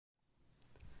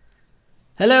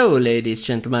Hello, ladies,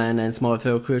 gentlemen, and small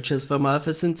fellow creatures from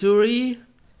Alpha Centauri.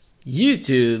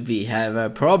 YouTube, we have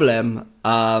a problem.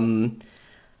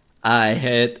 I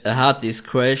had a hard disk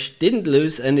crash, didn't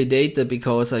lose any data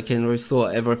because I can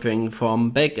restore everything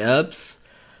from backups.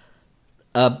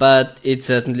 But it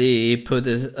certainly put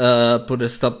a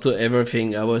stop to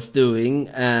everything I was doing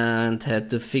and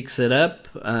had to fix it up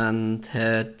and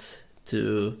had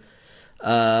to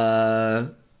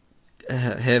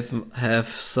have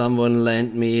someone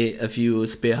lend me a few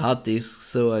spare hard disks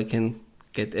so I can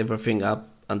get everything up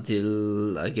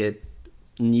until I get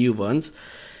new ones.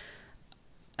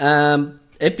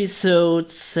 Episode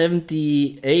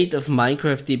 78 of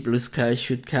Minecraft Deep Blue Sky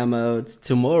should come out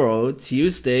tomorrow,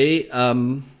 Tuesday.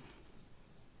 I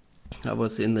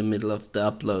was in the middle of the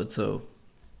upload, so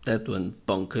that went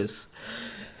bonkers.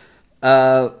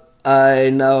 I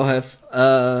now have,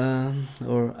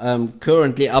 or I'm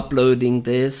currently uploading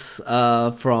this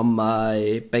from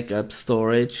my backup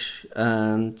storage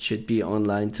and should be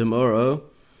online tomorrow.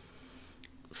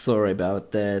 Sorry about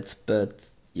that, but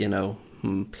you know,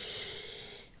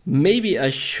 maybe I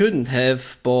shouldn't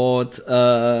have bought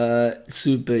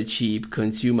super cheap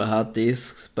consumer hard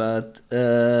disks, but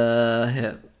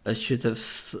I should have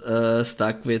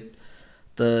stuck with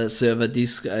the server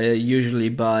disk I usually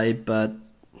buy, but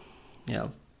yeah,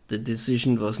 the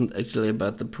decision wasn't actually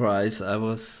about the price. I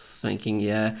was thinking,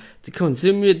 yeah, the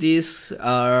consumer disks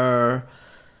are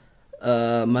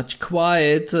much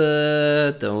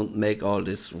quieter, don't make all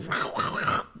this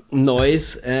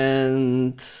noise,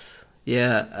 and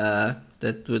yeah,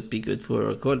 that would be good for a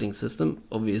recording system.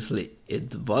 Obviously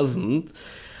it wasn't,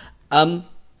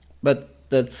 but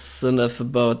that's enough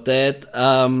about that.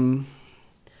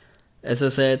 As I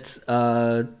said,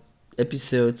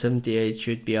 episode 78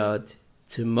 should be out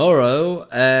tomorrow,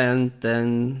 and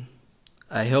then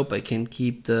I hope I can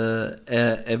keep the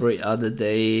every other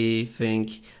day thing.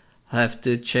 I have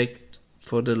to check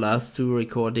for the last two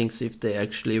recordings if they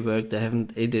actually worked. I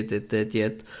haven't edited that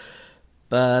yet,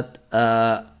 but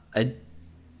I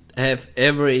have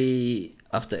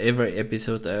after every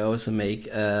episode I also make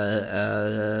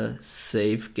a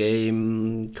save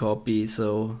game copy,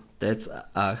 so that's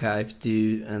archived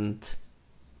too, and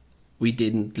we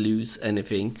didn't lose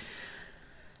anything.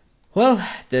 Well,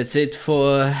 that's it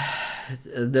for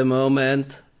the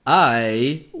moment.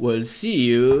 I will see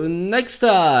you next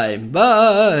time.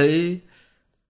 Bye!